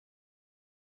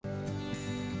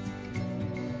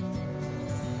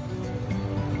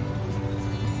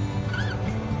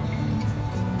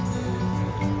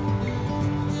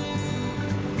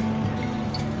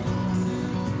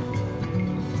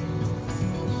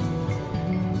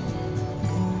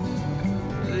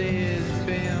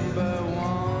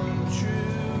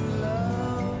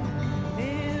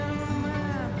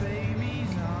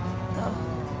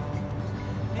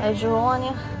I drool on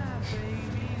you?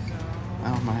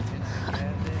 I don't mind.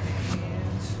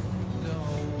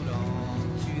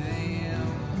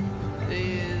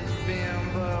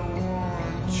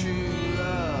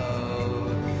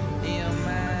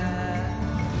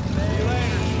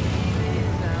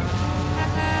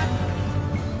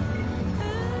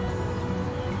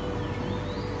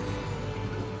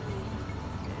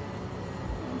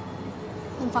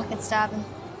 I'm fucking starving.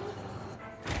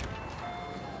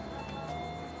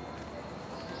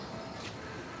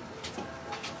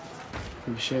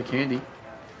 We share candy.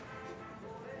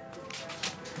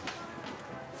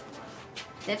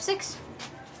 Dipsticks?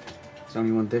 There's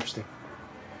only one dipstick.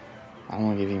 I don't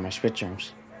want to give you my spit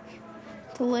germs.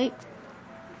 Too late.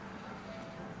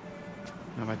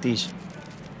 How about these?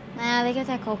 Nah, they get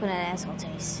that coconut asshole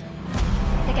taste.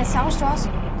 They get sour straws.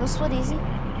 They'll split easy.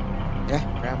 Yeah,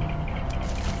 grab them.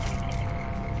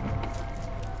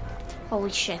 Holy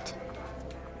shit.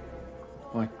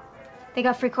 What? They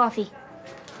got free coffee.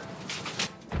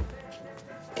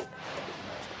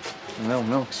 Well,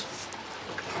 milks.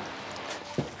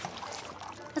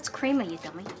 That's creamer, you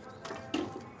dummy.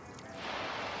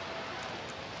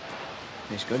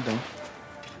 Tastes good, though.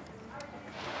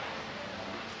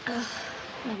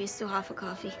 Maybe it's too hot for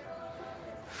coffee.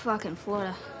 Fucking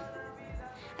Florida.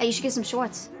 Hey, you should get some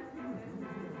shorts.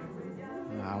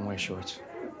 I don't wear shorts.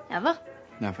 Ever?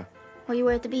 Never. What do you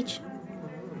wear at the beach?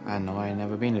 I know I ain't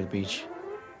never been to the beach.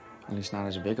 At least not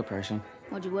as a bigger person.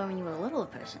 What'd you wear when you were a littler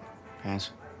person? Pants.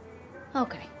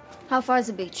 Okay. How far is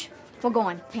the beach? We're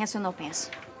going. Pants or no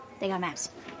pants. They got maps.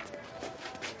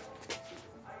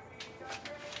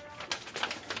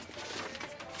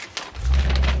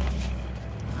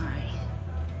 Alright.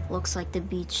 Looks like the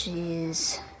beach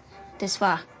is this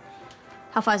far.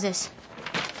 How far is this?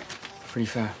 Pretty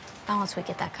far. Oh, once we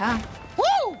get that car.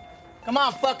 Woo! Come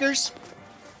on, fuckers.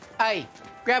 Hey,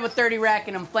 grab a 30 rack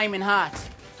and them flaming hots.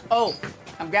 Oh,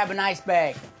 I'm grabbing an ice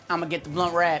bag. I'm gonna get the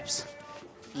blunt wraps.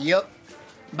 Yup.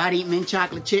 About to eat mint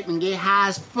chocolate chip and get high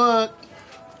as fuck.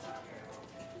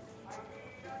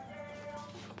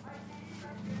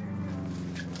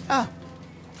 Oh,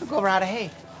 I'll go over out of hay.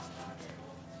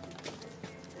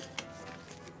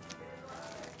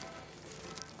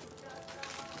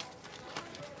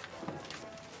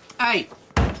 Hey,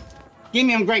 give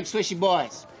me them grape swishy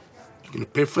boys. You gonna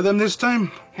pay for them this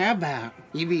time? How about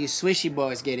you be your swishy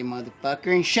boys, get it,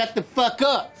 motherfucker, and shut the fuck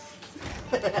up?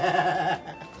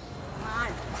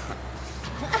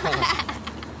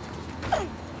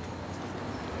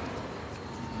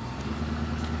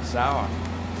 Sour.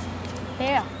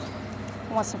 Here.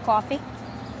 You want some coffee?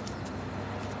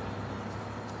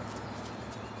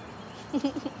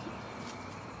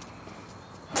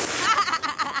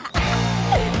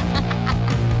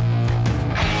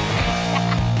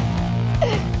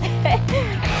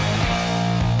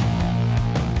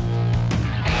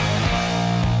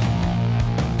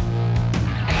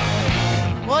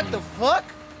 What the fuck?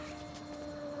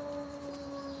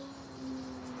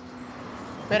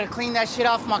 Better clean that shit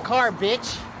off my car,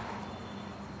 bitch.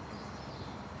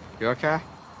 You okay?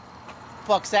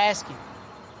 Fuck's asking.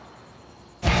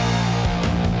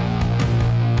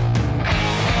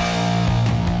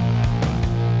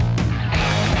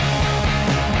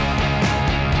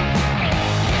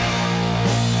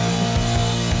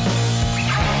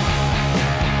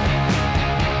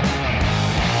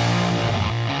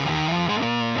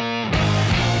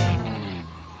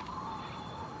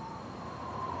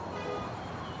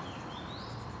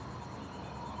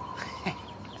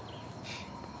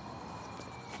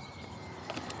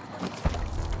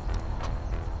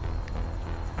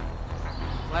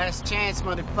 Last chance,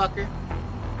 motherfucker.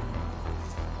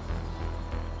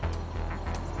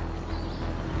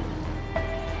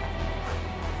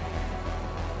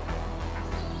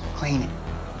 Clean it.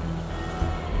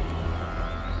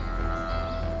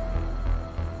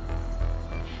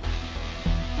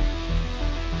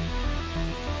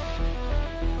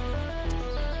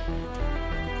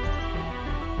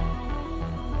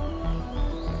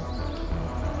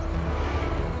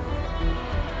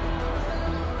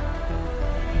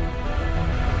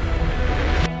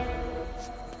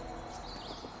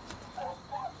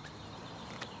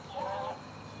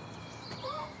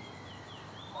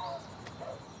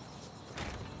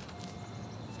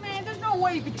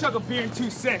 You can chug a beer in 2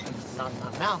 seconds. Not in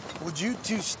my mouth. Would you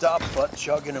two stop butt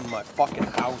chugging in my fucking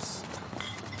house?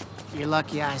 You're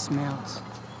lucky I smells.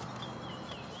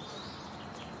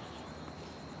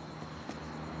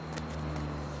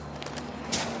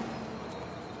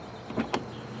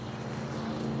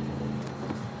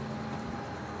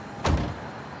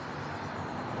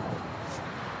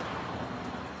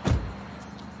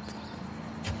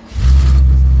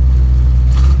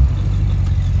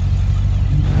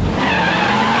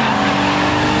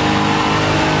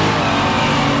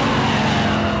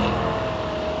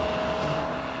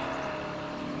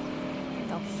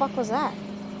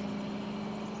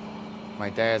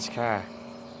 dad's car.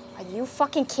 Are you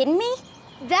fucking kidding me?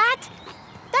 That's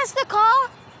the car?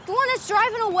 The one that's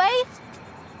driving away?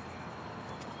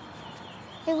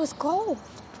 It was gold.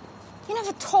 You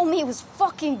never told me it was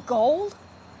fucking gold.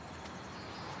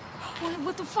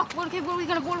 What the fuck? What are we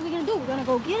gonna do? We're gonna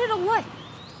go get it or what?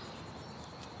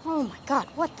 Oh my God,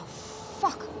 what the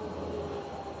fuck?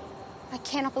 I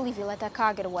cannot believe you let that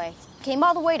car get away. Came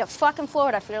all the way to fucking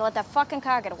Florida for you to let that fucking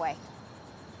car get away.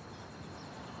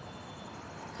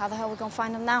 How the hell are we gonna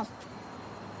find him now?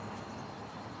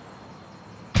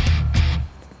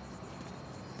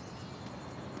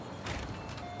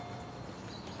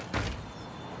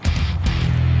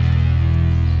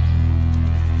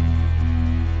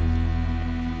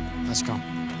 Let's go.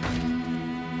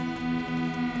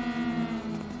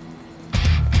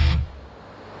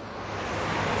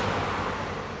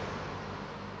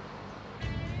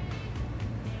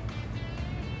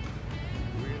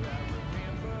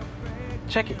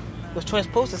 Check it. Those twins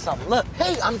posted something. Look.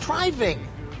 Hey, I'm driving.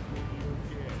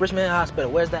 Richmond Hospital.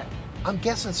 Where's that? I'm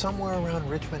guessing somewhere around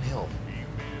Richmond Hill.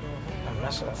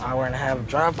 That's an hour and a half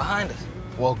drive behind us.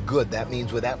 Well, good. That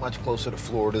means we're that much closer to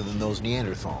Florida than those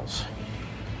Neanderthals.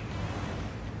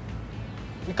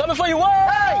 We coming for you, word!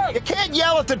 Hey! You can't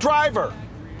yell at the driver!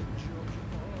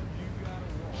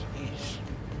 Jeez.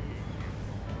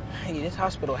 Hey, this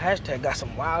hospital hashtag got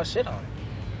some wild shit on it.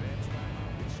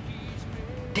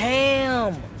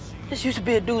 Damn! This used to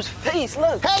be a dude's face,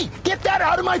 look! Hey! Get that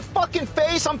out of my fucking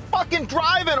face! I'm fucking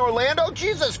driving, Orlando!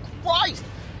 Jesus Christ!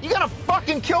 You gotta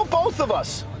fucking kill both of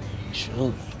us!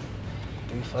 Shoot.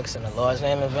 3 fucks in the Lord's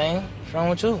name in vain? What's wrong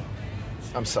with you?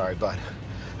 I'm sorry, bud.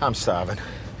 I'm starving.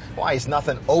 Why is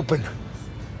nothing open?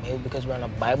 Maybe because we're in a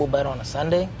Bible bed on a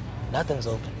Sunday? Nothing's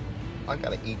open. I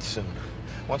gotta eat soon.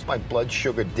 Once my blood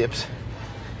sugar dips,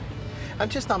 I'm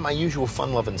just not my usual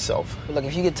fun-loving self. But look,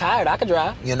 if you get tired, I could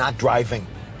drive. You're not driving.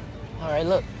 All right,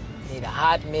 look. You need a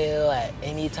hot meal at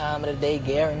any time of the day,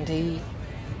 guaranteed.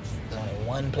 There's only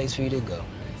one place for you to go.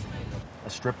 A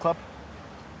strip club?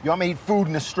 You want me to eat food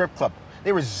in a strip club?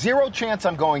 There is 0 chance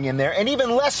I'm going in there, and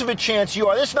even less of a chance you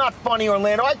are. This is not funny,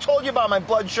 Orlando. I told you about my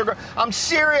blood sugar. I'm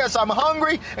serious. I'm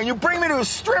hungry, and you bring me to a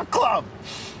strip club.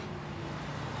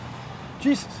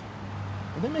 Jesus.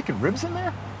 Are they making ribs in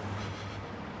there?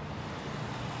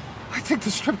 I think the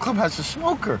strip club has a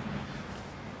smoker.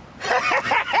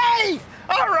 Hey!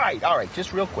 All right.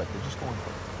 Just real quick. We're just going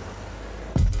quick.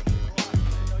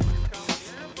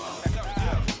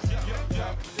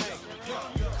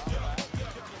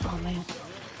 Oh, man.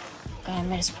 Gotta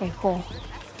admit, it's pretty cool.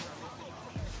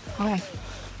 All right.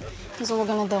 Here's what we're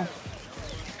gonna do.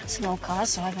 It's a little car,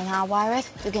 so I can hotwire it.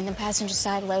 You get in the passenger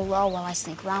side, lay low while I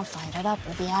sneak around, fire it up.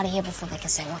 We'll be out of here before they can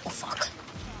say what the fuck.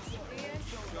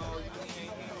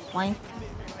 Wayne?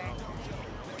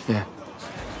 Yeah.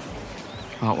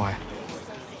 Hot wire.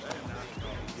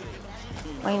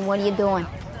 Wayne, what are you doing?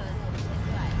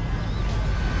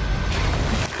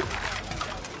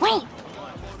 Wayne!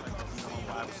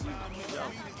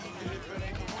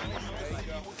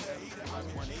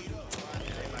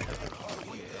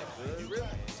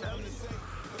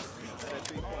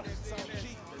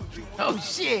 Oh,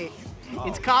 shit.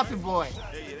 It's Coffee Boy.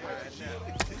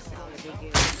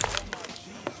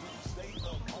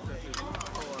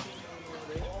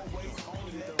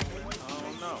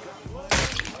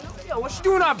 Yo, what you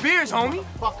doing our beers, homie?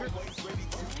 Fucker.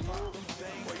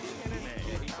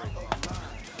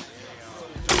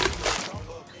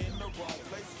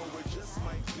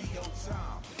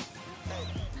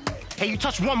 Hey, you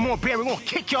touch one more beer, we're gonna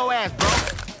kick your ass, bro.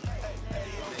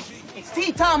 It's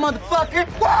tea time, motherfucker.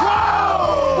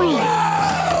 Whoa!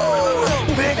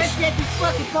 Let's get this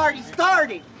fucking party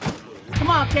started. Come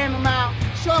on, Chamomile.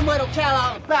 Show them what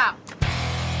Ocala all about.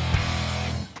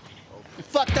 You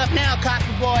fucked up now,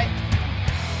 Coffee Boy.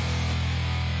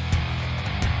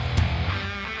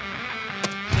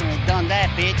 You ain't done that,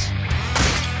 bitch.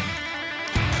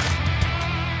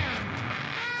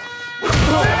 You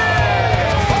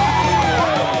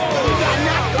got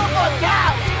knocked the fuck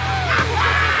out.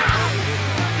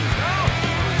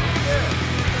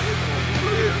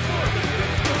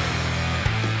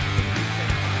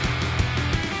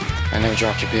 I never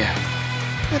dropped your beer.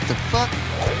 What the fuck?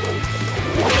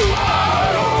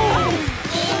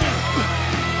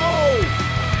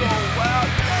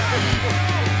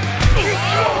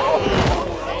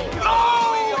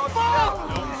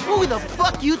 Who the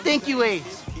fuck you think you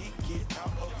is?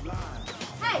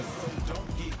 Hey!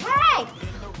 Hey!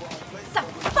 What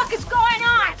the fuck is going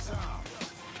on?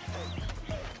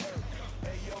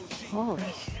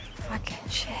 Holy fucking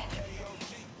shit.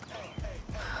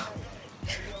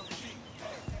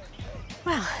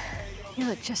 Well, you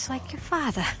look look just like your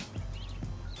father.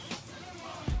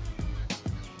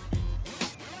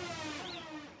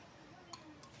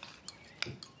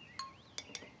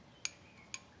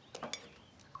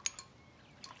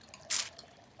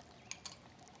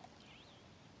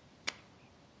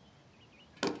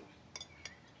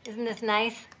 Isn't this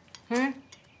nice?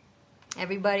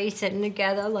 Everybody sitting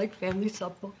together like family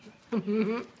supper.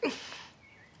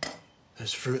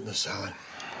 There's fruit in the salad.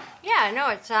 Yeah, no,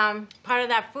 it's part of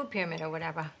that food pyramid or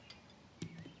whatever.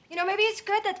 You know, maybe it's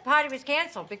good that the party was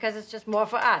canceled because it's just more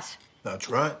for us. That's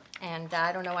right. And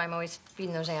I don't know why I'm always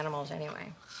feeding those animals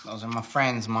anyway. Those are my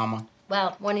friends, Mama.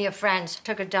 Well, one of your friends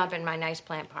took a dump in my nice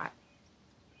plant pot.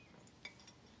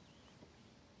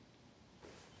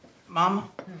 Mama?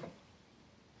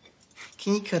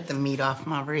 Can you cut the meat off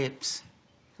my ribs?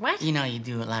 What? You know you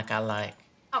do it like I like.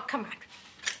 Oh, come on.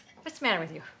 What's the matter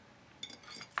with you?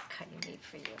 Cut your meat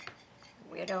for you,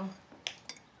 weirdo.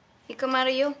 He come out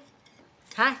of you?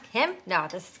 Huh? Him? No,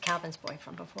 this is Calvin's boy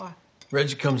from before.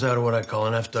 Reggie comes out of what I call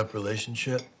an effed up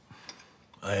relationship.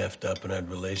 I effed up and had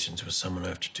relations with someone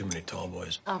after too many tall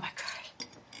boys. Oh, my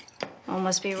God. Oh,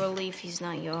 must be a relief he's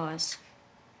not yours.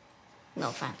 No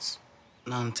offense.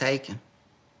 None taken.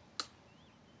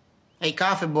 Hey,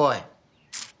 coffee boy.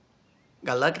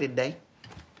 Got lucky today.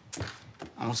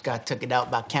 Almost got took it out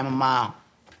by chamomile.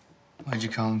 Why'd you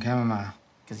call him chamomile?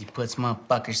 Because he puts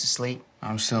motherfuckers to sleep.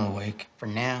 I'm still awake. For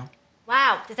now.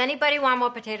 Wow, does anybody want more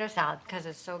potato salad? Because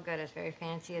it's so good, it's very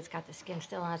fancy, it's got the skin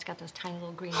still on, it's got those tiny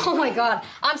little green... Oh, my God.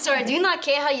 I'm sorry, do you not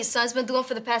care how your son's been doing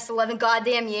for the past 11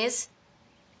 goddamn years?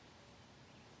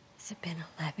 Has it been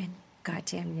 11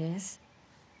 goddamn years?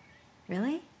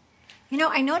 Really? You know,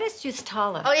 I noticed you're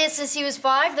taller. Oh, yeah, since he was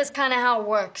 5? That's kind of how it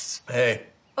works. Hey,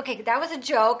 Okay, that was a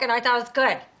joke, and I thought it was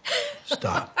good.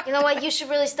 stop. You know what? You should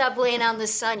really stop laying out in the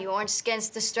sun. Your orange skin's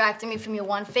distracting me from your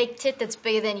one fake tit that's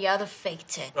bigger than your other fake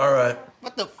tit. All right.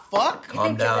 What the fuck? You Calm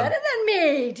think down. you're better than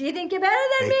me? Do you think you're better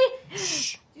than Hey. me?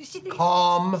 Shh. You see the...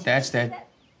 Calm. Dad's dead.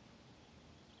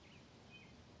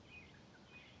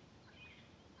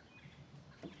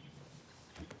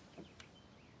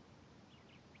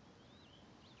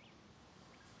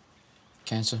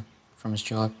 Cancer from his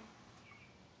job.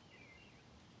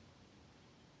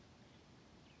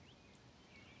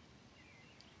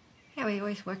 Yeah, we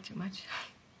always work too much.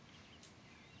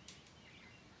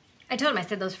 I told him, I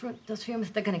said, those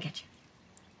fumes, they're gonna get you.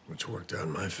 Which worked out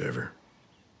in my favor.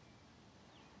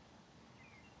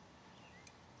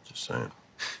 Just saying.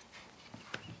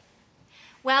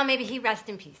 Well, maybe he rest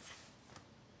in peace.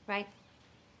 Right?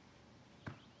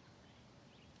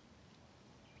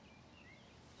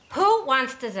 Who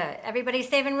wants dessert? Everybody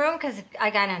saving room? Because I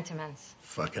got Entenmann's.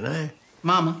 Fucking A.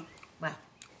 Mama, Well,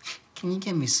 can you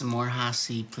give me some more hot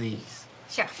seed, please?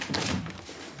 sure.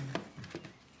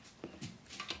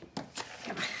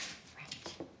 Come on.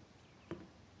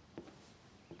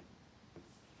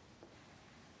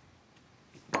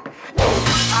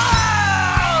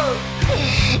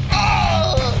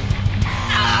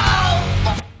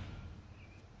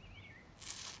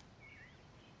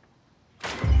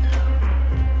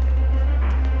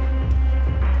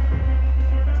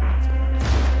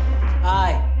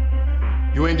 Hi,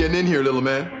 You ain't getting in here, little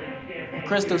man.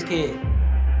 Crystal's kid.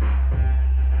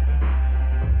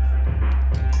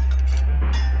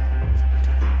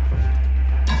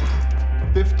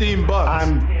 $15.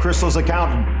 I'm Crystal's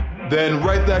accountant. Then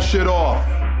write that shit off.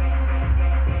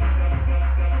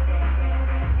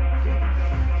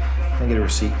 Can I get a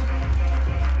receipt?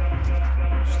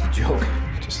 Just a joke.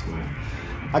 Just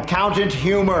Accountant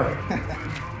humor.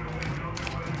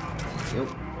 Yep.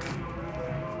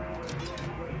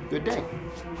 Good day.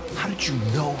 How did you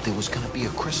know there was gonna be a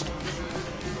crystal?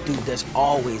 Dude, there's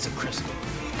always a crystal.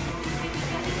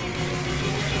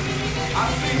 I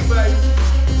see you, baby.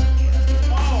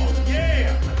 Oh,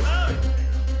 yeah. I love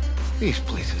it. These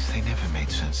places, they never made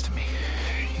sense to me.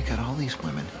 You got all these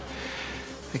women.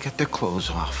 They got their clothes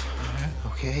off,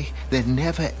 okay? They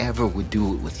never, ever would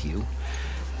do it with you.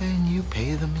 And you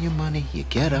pay them your money, you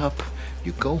get up,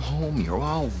 you go home, you're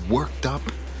all worked up.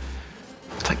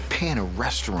 It's like paying a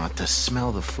restaurant to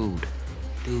smell the food.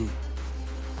 Dude,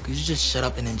 could you just shut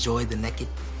up and enjoy the naked?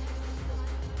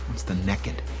 What's the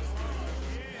naked?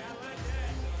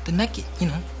 The naked, you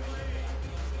know.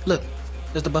 Look,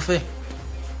 there's the buffet.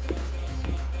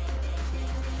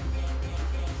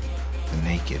 The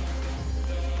naked.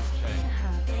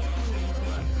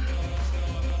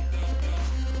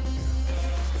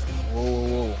 Whoa,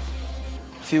 whoa, whoa.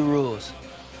 Few rules.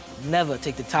 Never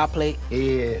take the top plate.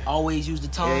 Yeah. Always use the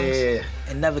tongs. Yeah.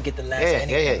 And never get the last Yeah,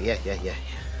 anything. yeah.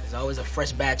 There's always a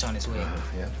fresh batch on its way.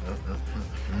 Yeah.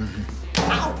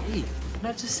 Ow! Yeah. What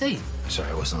did I just say?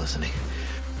 Sorry, I wasn't listening.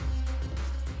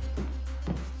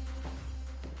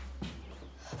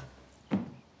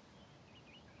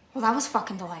 Well, that was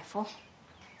fucking delightful.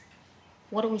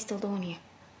 What are we still doing here?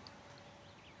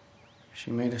 She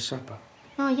made us supper.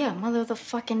 Oh, yeah, mother of the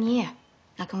fucking year.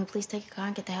 Now, can we please take a car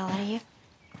and get the hell out of here?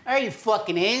 There you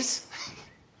fucking is.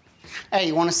 Hey,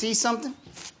 you want to see something?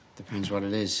 Depends what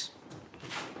it is.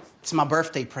 It's my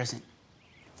birthday present.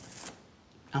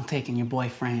 I'm taking your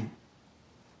boyfriend.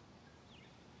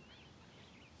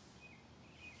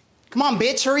 Come on,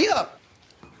 bitch, hurry up.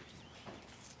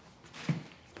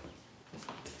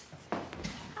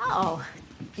 Oh,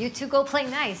 you two go play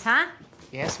nice, huh?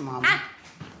 Yes, Mama.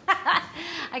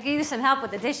 I could use some help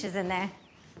with the dishes in there.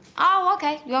 Oh,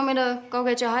 okay. You want me to go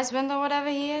get your husband or whatever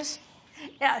he is?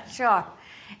 Yeah, sure.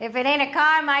 If it ain't a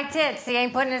car, my tits. He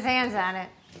ain't putting his hands on it.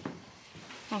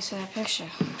 Thanks for that picture.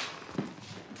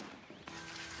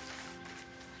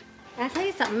 I'll tell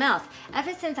you something else.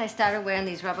 Ever since I started wearing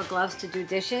these rubber gloves to do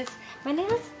dishes, my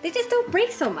nails, they just don't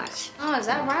break so much. Oh, is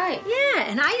that right? Yeah,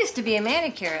 and I used to be a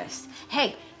manicurist.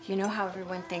 Hey, you know how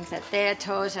everyone thinks that their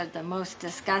toes are the most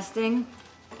disgusting?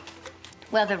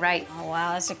 Well, they're right. Oh,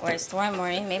 wow, that's a great story,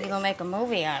 Maureen. Maybe they'll make a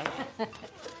movie out of it.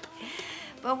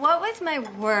 But what was my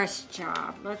worst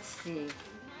job? Let's see.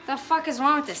 The fuck is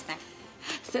wrong with this thing?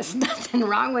 There's nothing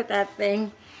wrong with that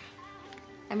thing.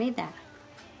 I made that.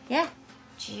 Yeah.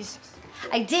 Jesus.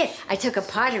 I did. I took a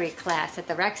pottery class at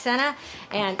the rec center,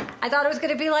 and I thought it was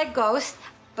going to be like Ghost,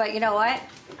 but you know what?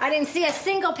 I didn't see a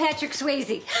single Patrick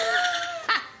Swayze.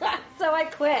 So I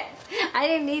quit. I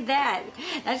didn't need that.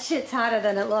 That shit's harder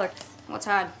than it looks. What's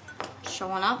hard?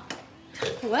 Showing up?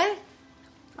 What?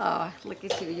 Oh, look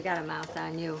at you. You got a mouth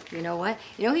on you. You know what?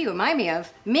 You know who you remind me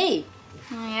of? Me.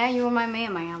 Oh, yeah, you remind me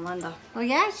of my Aunt Linda. Oh,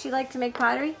 yeah? She liked to make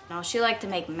pottery? No, she liked to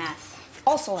make meth.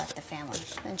 Also left the family.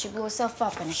 Then she blew herself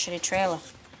up in a shitty trailer.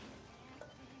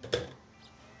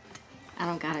 I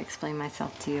don't gotta explain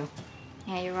myself to you.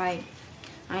 Yeah, you're right.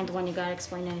 I ain't the one you gotta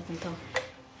explain anything to.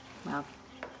 Well,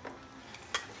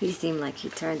 he seemed like he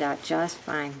turned out just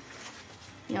fine.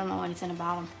 You don't know anything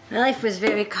about him. My life was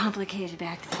very complicated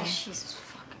back then. Oh, Jesus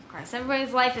fucking Christ.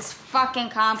 Everybody's life is fucking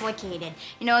complicated.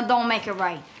 You know, don't make it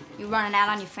right. You running out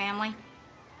on your family?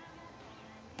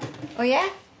 Oh, yeah?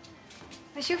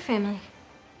 Where's your family?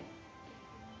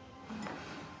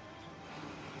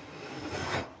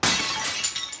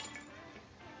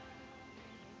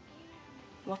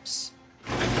 Whoops.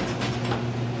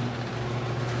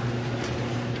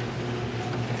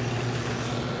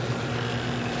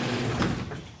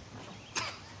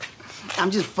 I'm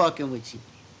just fucking with you.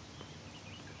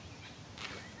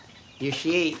 Here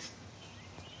she is.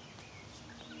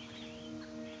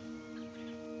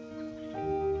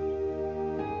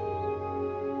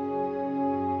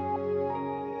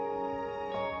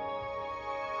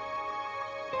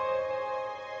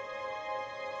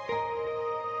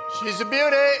 She's a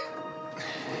beauty.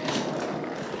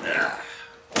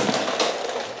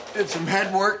 Did some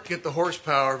head work, get the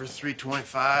horsepower over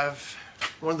 325.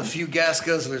 One of the few gas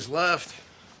guzzlers left.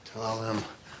 Till all them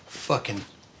fucking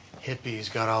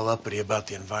hippies got all uppity about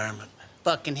the environment.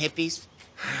 Fucking hippies.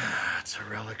 It's a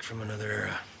relic from another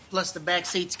era. Plus the back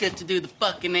seat's good to do the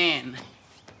fucking in.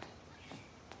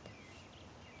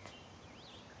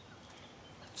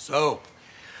 So,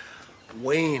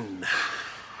 Wayne,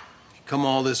 you come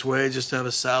all this way just to have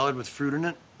a salad with fruit in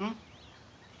it? Hmm?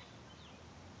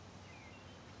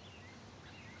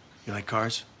 You like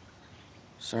cars?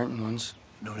 Certain ones.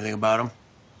 Know anything about them?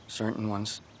 Certain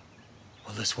ones.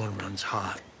 Well, this one runs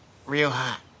hot. Real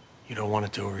hot. You don't want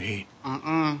it to overheat.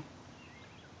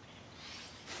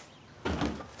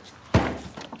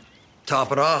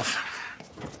 Top it off.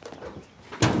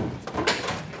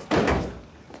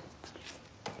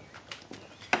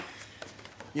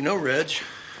 You know, Reg,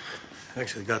 I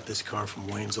actually got this car from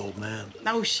Wayne's old man.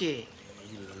 No shit.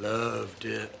 He loved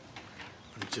it,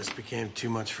 but it just became too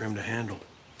much for him to handle.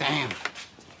 Damn.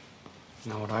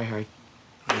 You know what I heard?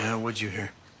 Yeah, what'd you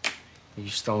hear? You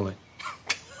stole it.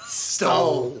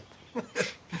 Stole.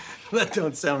 That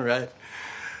don't sound right.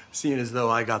 Seeing as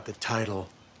though I got the title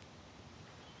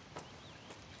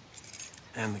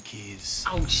and the keys.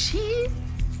 Oh, shit.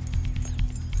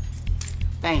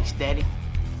 Thanks, Daddy.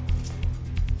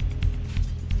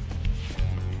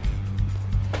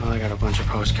 Well, I got a bunch of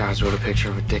postcards with a picture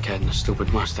of a dickhead and a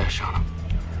stupid mustache on them.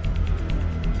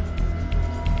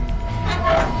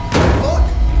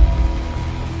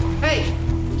 Hey,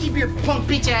 keep your punk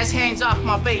bitch-ass hands off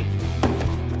my baby.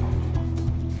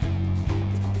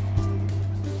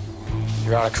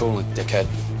 You're out of coolant, dickhead.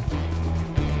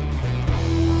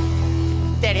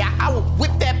 Daddy, I will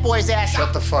whip that boy's ass.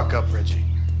 Shut the fuck up, Reggie.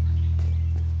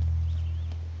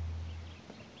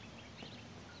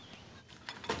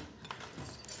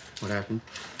 What happened?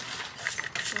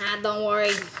 Nah, don't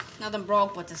worry. Nothing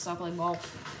broke but this ugly bulb.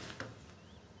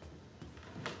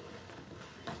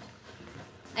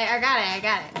 Hey, I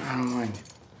got it. I don't mind.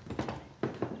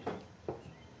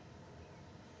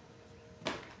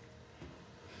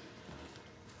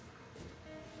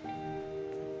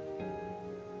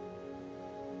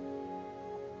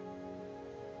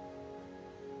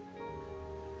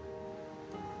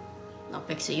 No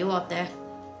pics of you up there.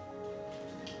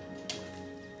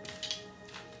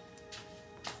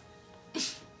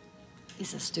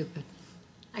 This is stupid.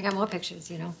 I got more pictures,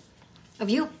 you know, of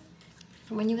you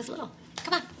from when you was little.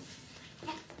 Come on.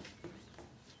 Yeah.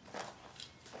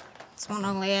 It's one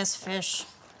ugly ass fish.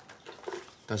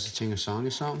 Does it sing a song or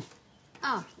something?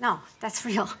 Oh, no, that's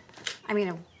real. I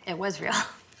mean, it was real.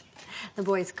 The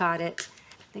boys caught it.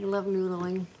 They love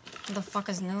noodling. What the fuck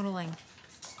is noodling?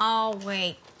 Oh,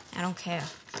 wait. I don't care.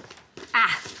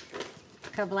 Ah!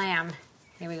 Kablam.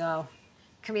 Here we go.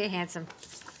 Come here, handsome.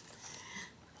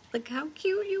 Look how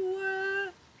cute you were.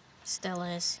 Still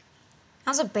is.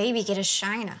 How's a baby get a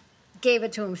shiner? Gave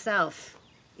it to himself.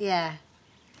 Yeah.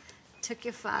 Took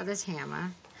your father's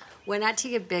hammer, went out to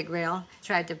your big rail,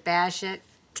 tried to bash it,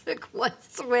 took one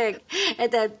swing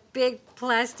at that big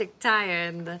plastic tire,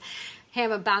 and the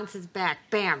hammer bounces back.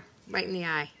 Bam! Right in the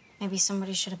eye. Maybe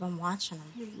somebody should have been watching him.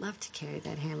 You'd love to carry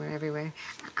that hammer everywhere.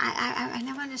 I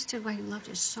never understood why you loved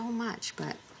it so much,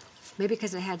 but maybe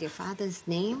because it had your father's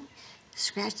name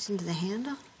scratched into the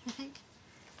handle, I think?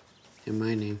 In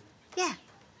my name. Yeah.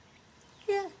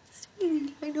 Yeah,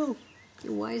 sweetie, I know.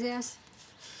 You wise ass.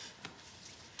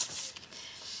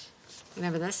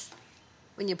 Remember this?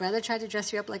 When your brother tried to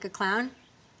dress you up like a clown,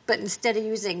 but instead of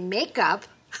using makeup,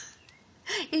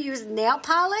 you used nail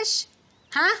polish?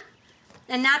 Huh?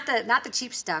 And not the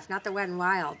cheap stuff, not the Wet n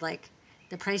Wild, like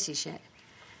the pricey shit.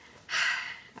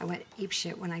 I went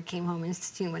apeshit when I came home and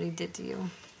seen what he did to you.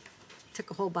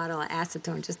 Took a whole bottle of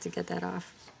acetone just to get that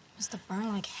off. Must have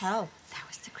burned like hell. That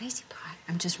was the crazy part.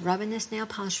 I'm just rubbing this nail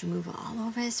polish remover all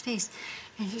over his face,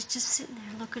 and he's just sitting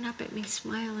there looking up at me,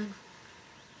 smiling.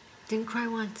 Didn't cry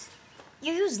once.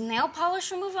 You used nail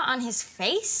polish remover on his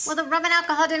face? Well, the rubbing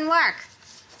alcohol didn't work.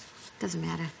 Doesn't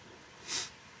matter.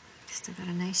 Still got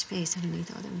a nice face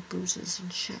underneath all them bruises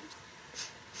and shit.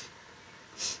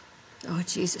 Oh,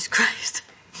 Jesus Christ.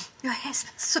 Your hair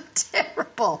smells so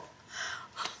terrible.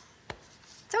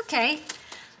 It's okay.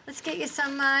 Let's get you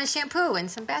some shampoo and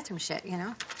some bathroom shit, you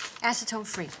know? Acetone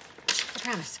free. I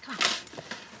promise. Come on.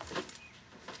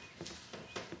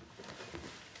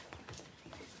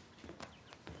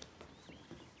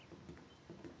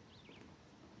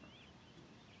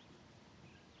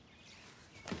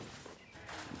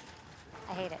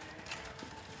 I hate it.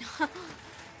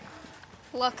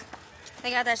 Look,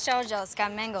 they got that shower gel. It's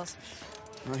got mangoes.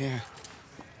 Oh, yeah.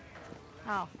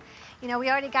 Oh, you know, we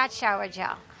already got shower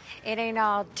gel. It ain't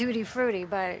all tutti-frutti,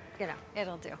 but, you know,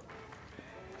 it'll do.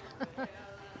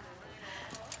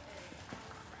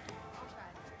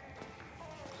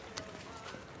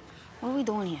 What are we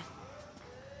doing here?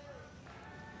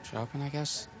 Shopping, I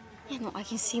guess? Yeah, no, I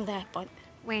can see that, but...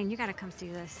 Wayne, you gotta come see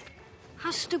this.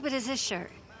 How stupid is this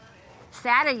shirt?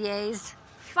 Saturdays.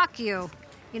 Fuck you.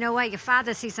 You know what? Your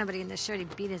father sees somebody in this shirt,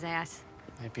 he'd beat his ass.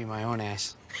 I'd be my own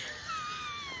ass.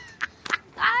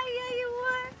 Yeah, you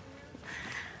would.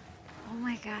 Oh,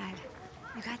 my God.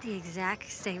 You got the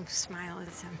exact same smile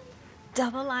as him.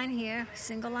 Double line here,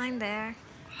 single line there.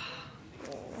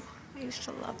 Oh, I used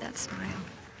to love that smile.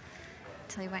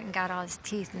 Until he went and got all his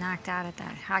teeth knocked out at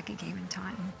that hockey game in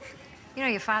Taunton. You know,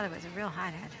 your father was a real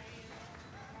hothead.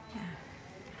 Yeah.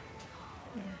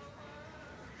 Yeah.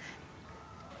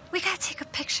 We gotta take a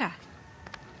picture.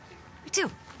 We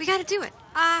do. We gotta do it.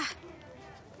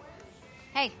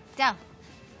 Hey, Del,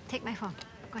 take my phone.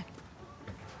 Go ahead.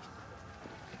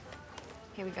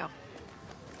 Here we go.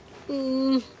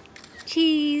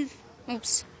 Cheese.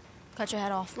 Oops. Cut your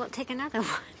head off. Well, take another one.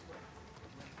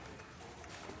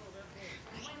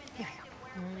 Here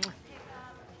we go.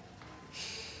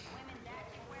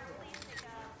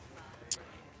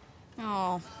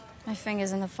 Oh, my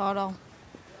finger's in the photo.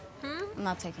 I'm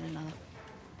not taking another.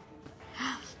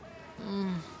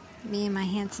 Me and my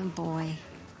handsome boy.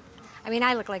 I mean,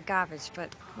 I look like garbage,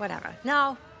 but whatever.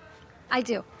 No, I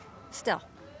do. Still,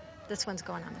 this one's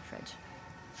going on the fridge.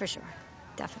 For sure.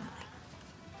 Definitely.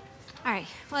 All right.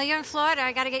 Well, you're in Florida.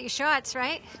 I got to get you shorts,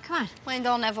 right? Come on. Wayne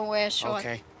don't ever wear shorts.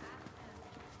 Okay.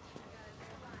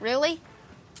 Really?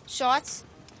 Shorts?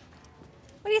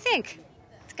 What do you think?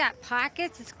 It's got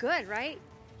pockets. It's good, right?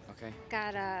 Okay.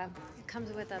 Got it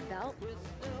comes with a belt.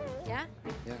 Yeah?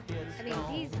 Yeah. I mean,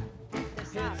 these, they're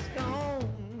soft.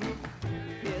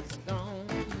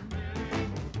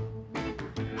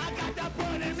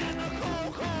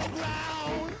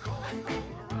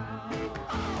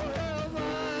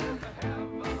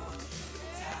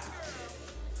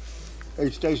 Hey,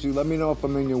 Stacy, let me know if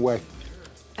I'm in your way.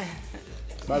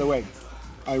 By the way,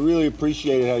 I really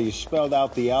appreciated how you spelled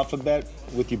out the alphabet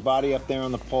with your body up there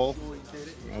on the pole.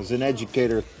 As an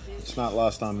educator, it's not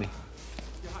lost on me.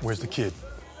 Where's the kid?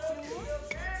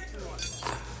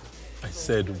 I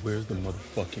said, where's the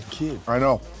motherfucking kid? I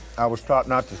know. I was taught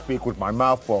not to speak with my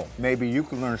mouth full. Maybe you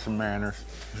can learn some manners.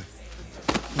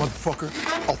 Motherfucker.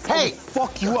 I'll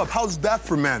fuck you up. How's that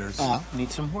for manners?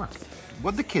 Need some work.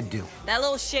 What'd the kid do? That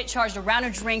little shit charged a round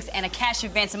of drinks and a cash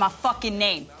advance in my fucking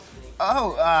name.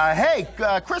 Oh, hey,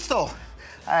 Crystal.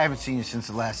 I haven't seen you since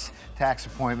the last tax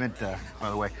appointment. By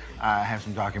the way, I have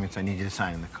some documents I need you to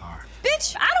sign in the car.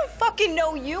 Bitch, I don't fucking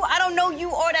know you. I don't know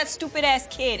you or that stupid-ass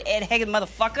kid, Ed Hagen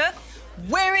motherfucker.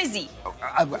 Where is he?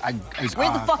 Where's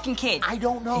the fucking kid? I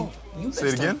don't know. You say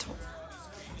it again?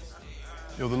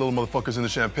 Yo, the little motherfucker's in the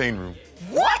champagne room.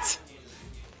 What?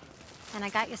 And I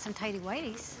got you some tidy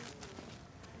whities.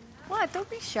 What? Don't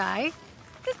be shy.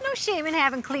 There's no shame in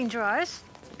having clean drawers.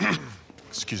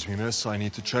 Excuse me, miss. I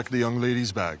need to check the young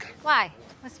lady's bag. Why?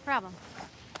 What's the problem?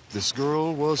 This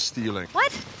girl was stealing.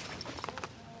 What?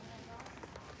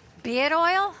 Beard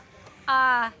oil?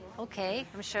 Okay.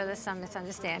 I'm sure there's some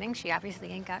misunderstanding. She obviously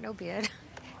ain't got no beard.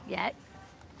 Yet.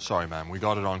 Sorry, ma'am. We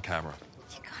got it on camera.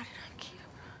 You got it on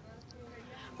camera.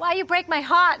 Why you break my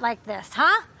heart like this,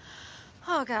 huh?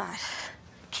 Oh, God.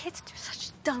 Kids do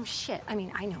such dumb shit. I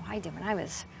mean, I know I did when I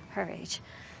was her age.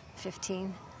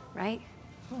 15, right?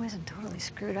 Who isn't totally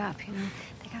screwed up, you know?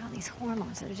 They got all these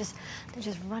hormones that are they're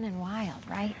just running wild,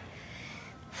 right?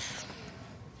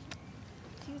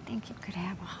 Do you think you could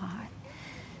have a heart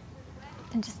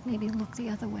and just maybe look the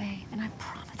other way? And I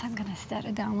promise I'm gonna set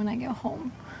it down when I get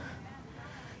home.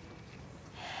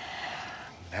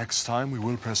 Next time, we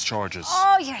will press charges.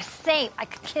 Oh, you're a saint. I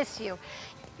could kiss you.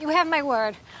 You have my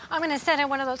word. I'm gonna send her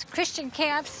one of those Christian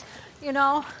camps, you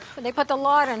know, where they put the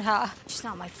Lord in her. She's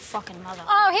not my fucking mother.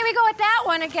 Oh, here we go with that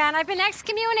one again. I've been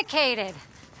excommunicated.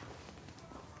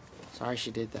 Sorry she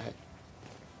did that.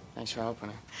 Thanks for helping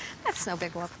her. That's no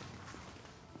big whoop.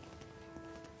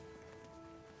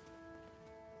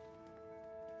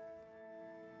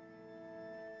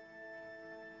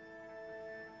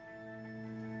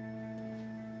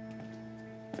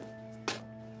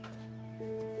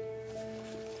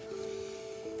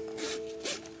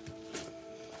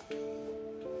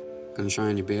 Gonna try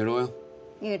on your beard oil?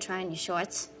 You gonna try on your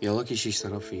shorts? You're lucky she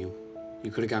stood up for you.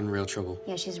 You could have gotten in real trouble.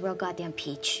 Yeah, she's a real goddamn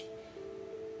peach.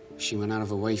 She went out of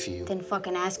her way for you. Didn't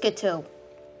fucking ask her to.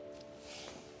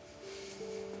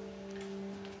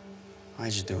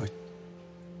 Why'd you do it?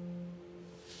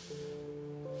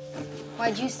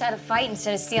 Why'd you start a fight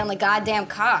instead of stealing the goddamn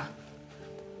car?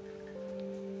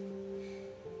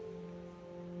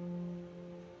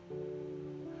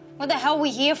 What the hell are we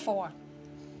here for?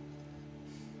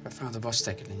 I found the bus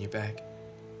ticket in your bag.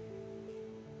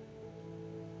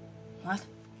 What?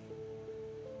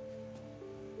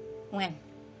 When?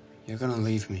 You're gonna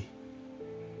leave me.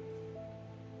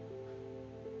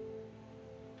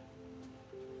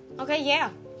 Okay,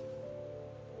 yeah.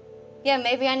 Yeah,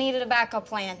 maybe I needed a backup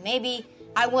plan. Maybe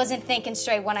I wasn't thinking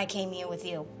straight when I came here with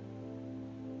you.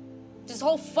 This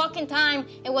whole fucking time,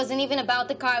 it wasn't even about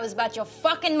the car. It was about your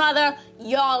fucking mother.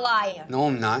 You're a liar. No,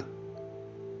 I'm not.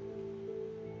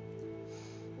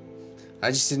 I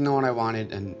just didn't know what I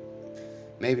wanted, and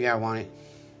maybe I want it.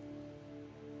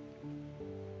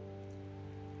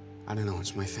 I don't know,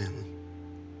 it's my family.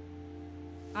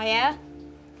 Oh, yeah?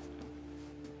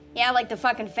 Yeah, like the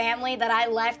fucking family that I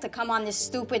left to come on this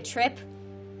stupid trip?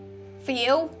 For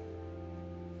you?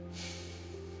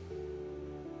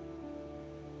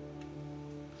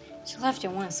 She left you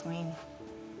once, Wayne.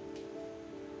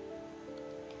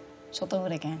 She'll do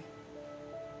it again.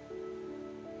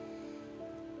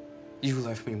 You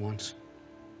left me once.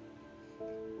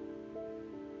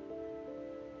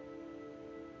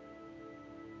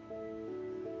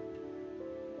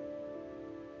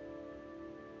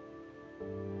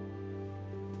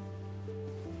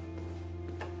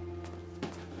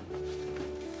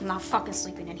 I'm not fucking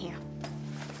sleeping in here.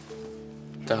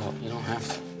 Del, you don't have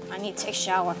to. I need to take a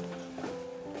shower.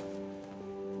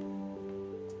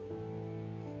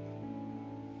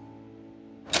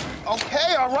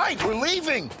 Okay, all right, we're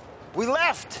leaving. We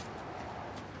left.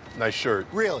 Nice shirt.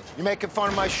 Really? You're making fun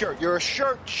of my shirt. You're a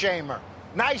shirt shamer.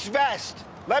 Nice vest.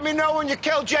 Let me know when you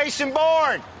kill Jason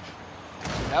Bourne.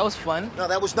 That was fun. No,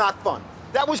 that was not fun.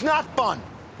 That was not fun.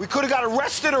 We could have got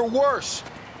arrested or worse.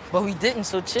 But we didn't,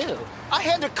 so chill. I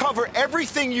had to cover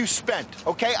everything you spent,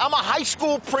 okay? I'm a high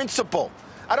school principal.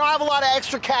 I don't have a lot of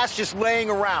extra cash just laying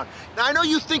around. Now, I know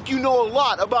you think you know a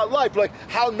lot about life, like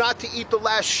how not to eat the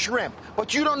last shrimp,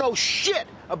 but you don't know shit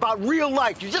about real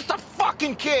life. You're just a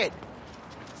fucking kid.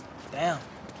 Damn.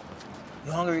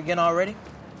 You hungry again already?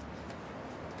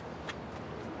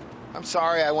 I'm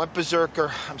sorry, I went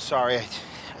berserker. I'm sorry.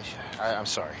 I'm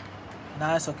sorry.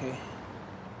 Nah, it's okay.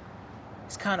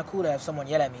 It's kind of cool to have someone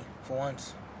yell at me, for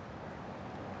once.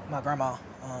 My grandma,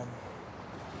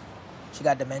 she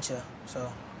got dementia,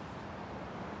 so...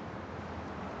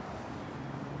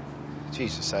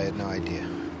 Jesus, I had no idea.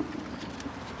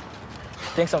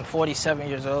 Thinks I'm 47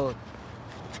 years old.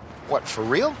 What, for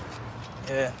real?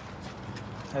 Yeah.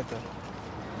 Have to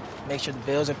make sure the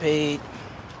bills are paid.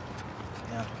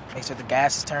 You know, make sure the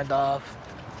gas is turned off.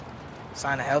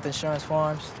 Sign the health insurance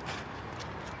forms.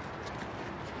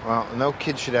 Well, no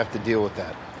kid should have to deal with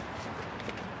that.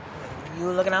 You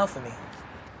were looking out for me.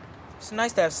 It's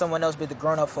nice to have someone else be the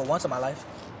grown-up for once in my life.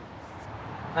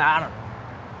 I don't know.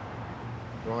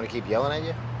 You want me to keep yelling at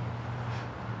you?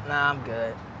 Nah, I'm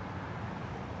good.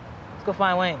 Let's go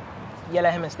find Wayne. Yell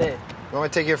at him instead. You want me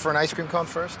to take you for an ice cream cone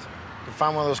first? You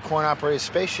find one of those coin-operated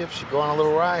spaceships, you go on a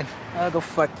little ride. I'll go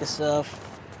fuck yourself.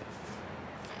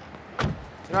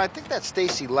 You know, I think that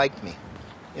Stacy liked me.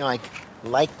 You know,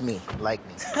 like me.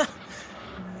 Yeah,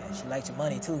 she liked your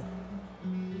money, too.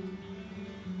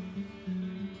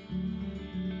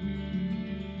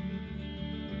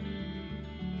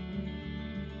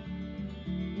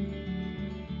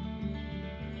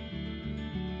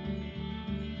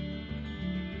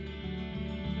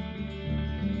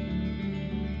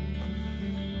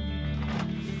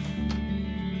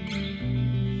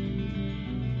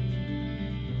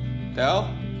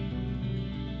 Del?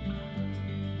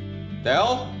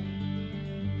 Del?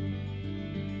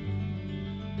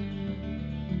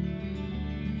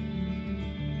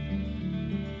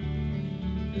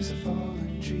 There's a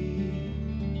fallen tree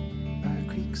by a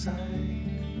creekside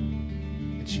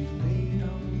that you laid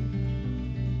on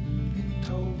and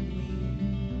told me,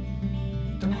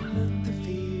 don't let the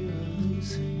fear of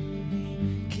losing me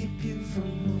keep you from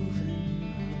moving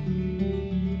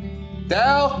on.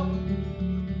 Del?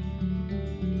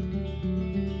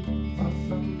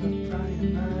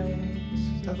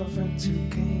 Friends who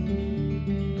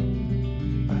came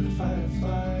by the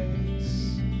fireflies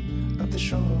up the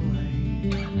shoreway.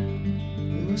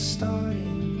 We were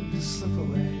starting to slip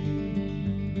away.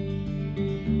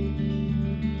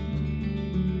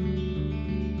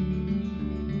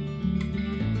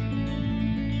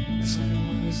 This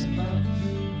one was enough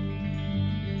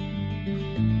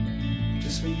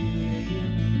just for you to hear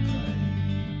me play.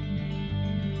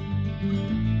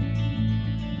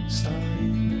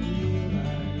 Starting to realize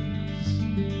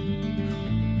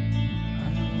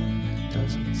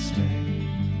doesn't stay.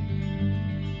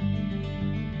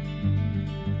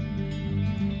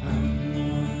 I'm the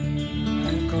one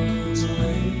that goes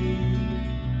away.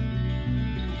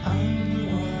 I'm the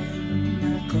one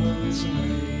that goes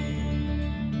away.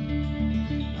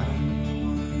 I'm the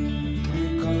one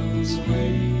that goes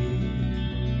away.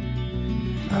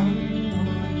 I'm the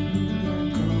one that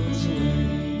goes away.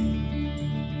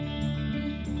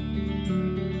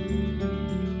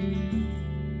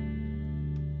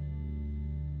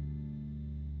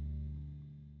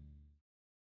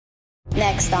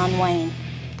 Next on Wayne.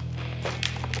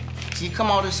 So you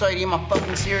come all this way to eat my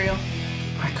fucking cereal?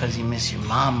 Or because you miss your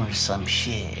mom or some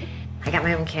shit? I got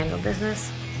my own candle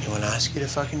business. Anyone ask you to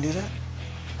fucking do that?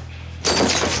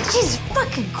 Jesus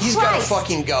fucking Christ! He's gotta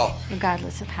fucking go.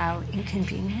 Regardless of how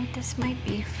inconvenient this might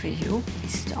be for you,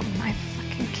 he's still my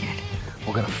fucking kid.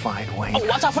 We're gonna find Wayne. Oh,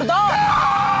 watch out for the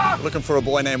dog! Looking for a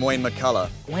boy named Wayne McCullough.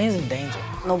 Wayne's in danger.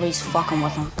 Nobody's fucking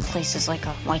with him. The place is like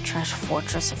a white trash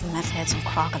fortress of meth heads and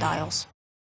crocodiles.